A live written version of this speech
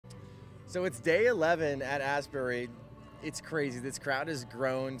So it's day 11 at Asbury. It's crazy. This crowd has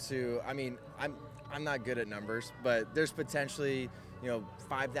grown to, I mean, I'm not good at numbers, but there's potentially,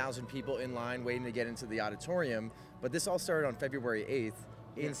 5,000 people in line waiting to get into the auditorium. But this all started on February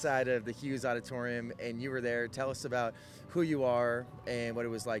 8th inside of the Hughes Auditorium, and you were there. Tell us about who you are and what it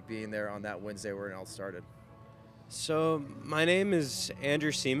was like being there on that Wednesday where it all started. So my name is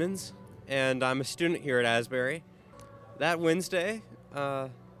Andrew Siemens, and I'm a student here at Asbury. That Wednesday,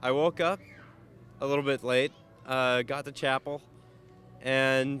 I woke up a little bit late, got to chapel,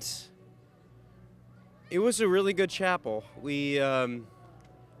 and it was a really good chapel. We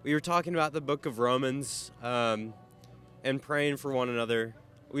were talking about the book of Romans and praying for one another.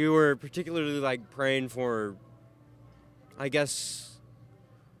 We were particularly praying for, I guess,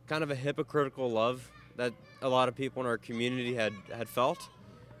 kind of a hypocritical love that a lot of people in our community had felt.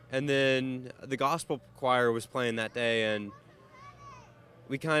 And then the gospel choir was playing that day, and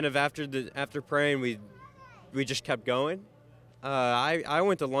we kind of, after praying, we just kept going. I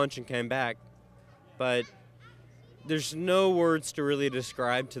went to lunch and came back, but there's no words to really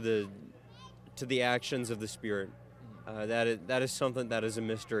describe to the actions of the Spirit. That is something that is a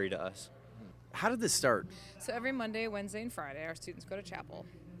mystery to us. How did this start? So every Monday, Wednesday, and Friday, our students go to chapel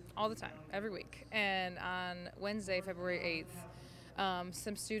all the time, every week. And on Wednesday, February 8th,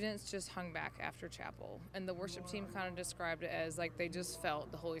 some students just hung back after chapel, and the worship team kind of described it as like they just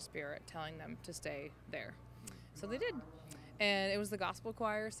felt the Holy Spirit telling them to stay there. So they did. And it was the gospel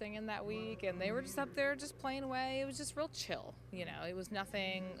choir singing that week, and they were just up there just playing away. It was just real chill, It was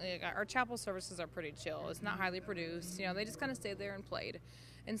nothing, our chapel services are pretty chill. It's not highly produced, they just kind of stayed there and played.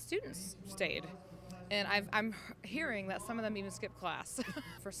 And students stayed. And I'm hearing that some of them even skipped class.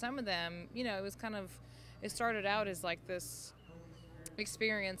 For some of them, it was it started out as this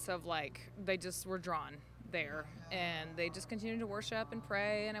experience of they just were drawn there, and they just continued to worship and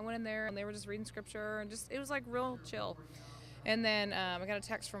pray, and I went in there and they were just reading scripture, and it was real chill. And then I got a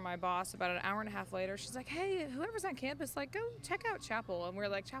text from my boss about an hour and a half later. She's like, hey, whoever's on campus, go check out chapel. And we're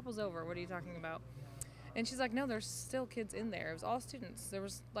like, chapel's over, what are you talking about? And she's like, no, there's still kids in there. It was all students. There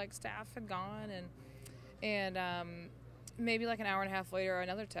was staff had gone, and maybe an hour and a half later,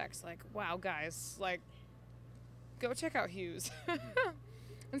 another text wow, guys, go check out Hughes.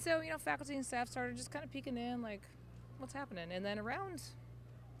 And so, faculty and staff started just kind of peeking in, what's happening? And then around,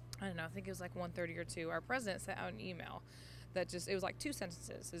 I don't know, I think it was 1:30 or 2, our president sent out an email that it was 2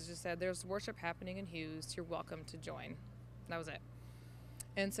 sentences. It just said, there's worship happening in Hughes. You're welcome to join. That was it.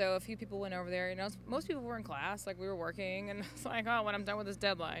 And so a few people went over there. Most people were in class, we were working, and it's oh, when I'm done with this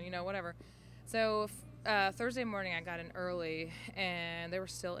deadline, whatever. So Thursday morning, I got in early, and they were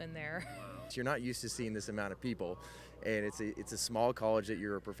still in there. You're not used to seeing this amount of people, and it's a small college that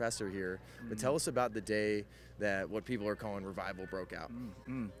you're a professor here. But tell us about the day that what people are calling revival broke out.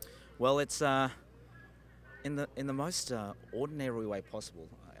 Well, it's in the most ordinary way possible.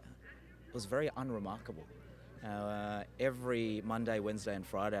 It was very unremarkable. Every Monday, Wednesday, and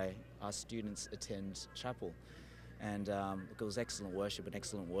Friday, our students attend chapel, and it was excellent worship and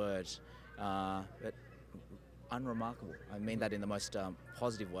excellent word, but unremarkable. I mean that in the most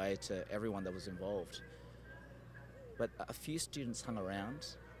positive way to everyone that was involved. But a few students hung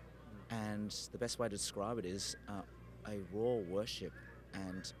around, and the best way to describe it is a raw worship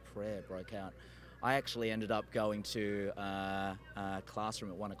and prayer broke out. I actually ended up going to a classroom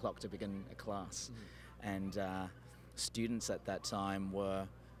at 1 o'clock to begin a class. And students at that time were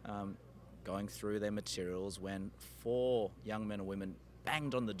going through their materials when 4 young men and women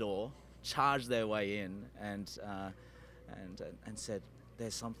banged on the door, charged their way in, and said,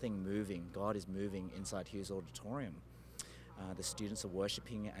 there's something moving. God is moving inside Hughes Auditorium. The students are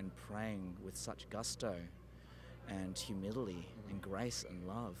worshiping and praying with such gusto and humility and grace and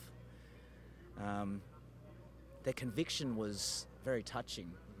love. Their conviction was very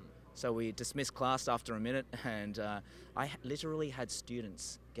touching. So we dismissed class after a minute, and I literally had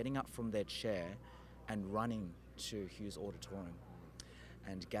students getting up from their chair and running to Hughes Auditorium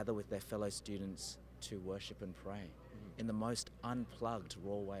and gather with their fellow students to worship and pray in the most unplugged,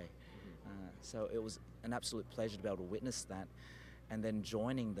 raw way. So it was an absolute pleasure to be able to witness that, and then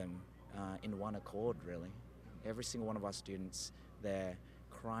joining them in one accord, really. Every single one of our students there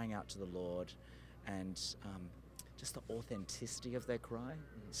crying out to the Lord, and just the authenticity of their cry,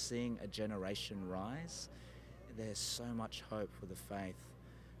 seeing a generation rise. There's so much hope for the faith,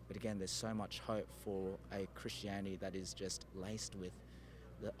 but again, there's so much hope for a Christianity that is just laced with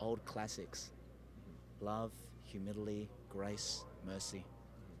the old classics: love, humility, grace, mercy.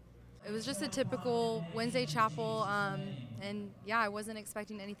 It was just a typical Wednesday chapel, and yeah, I wasn't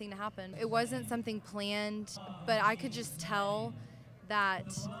expecting anything to happen. It wasn't something planned, but I could just tell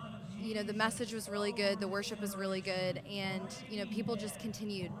that the message was really good, the worship was really good, and people just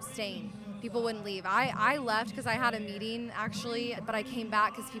continued staying. People wouldn't leave. I left because I had a meeting actually, but I came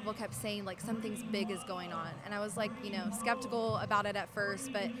back because people kept saying like something's big is going on, and I was like skeptical about it at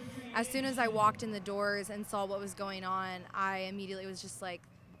first, but as soon as I walked in the doors and saw what was going on, I immediately was just like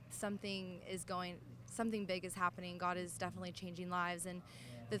something big is happening. God is definitely changing lives. And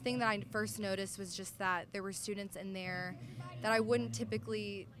the thing that I first noticed was just that there were students in there that I wouldn't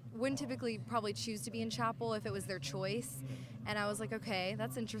typically probably choose to be in chapel if it was their choice. And I was like, okay,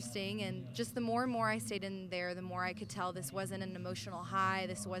 that's interesting. And just the more and more I stayed in there, the more I could tell this wasn't an emotional high.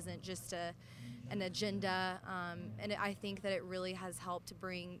 This wasn't just an agenda. And I think that it really has helped to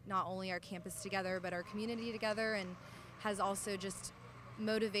bring not only our campus together, but our community together, and has also just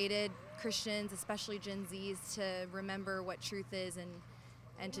motivated Christians, especially Gen Zs, to remember what truth is and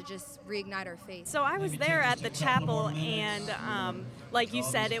to just reignite our faith. So I was there at the chapel, and like you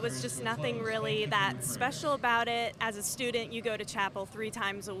said, it was just nothing really that special about it. As a student, you go to chapel 3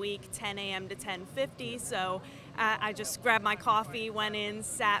 times a week, 10 a.m. to 10:50, so I just grabbed my coffee, went in,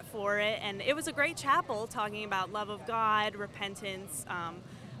 sat for it, and it was a great chapel talking about love of God, repentance,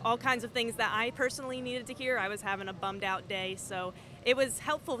 all kinds of things that I personally needed to hear. I was having a bummed out day, so it was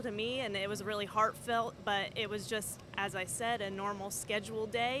helpful to me, and it was really heartfelt, but it was just, as I said, a normal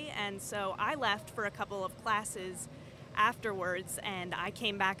scheduled day. And so I left for a couple of classes afterwards, and I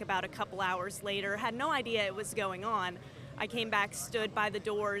came back about a couple hours later, had no idea it was going on. I came back, stood by the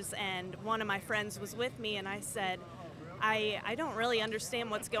doors, and one of my friends was with me, and I said, I don't really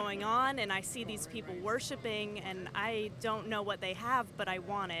understand what's going on, and I see these people worshiping, and I don't know what they have, but I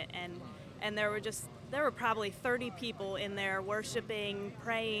want it. And there were probably 30 people in there worshiping,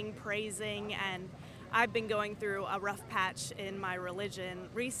 praying, praising, and I've been going through a rough patch in my religion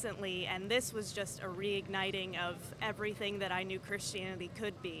recently, and this was just a reigniting of everything that I knew Christianity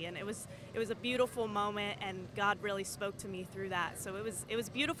could be. And it was a beautiful moment, and God really spoke to me through that. So it was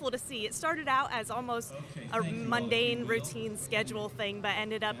beautiful to see. It started out as almost a mundane routine schedule thing, but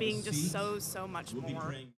ended up being just so much more.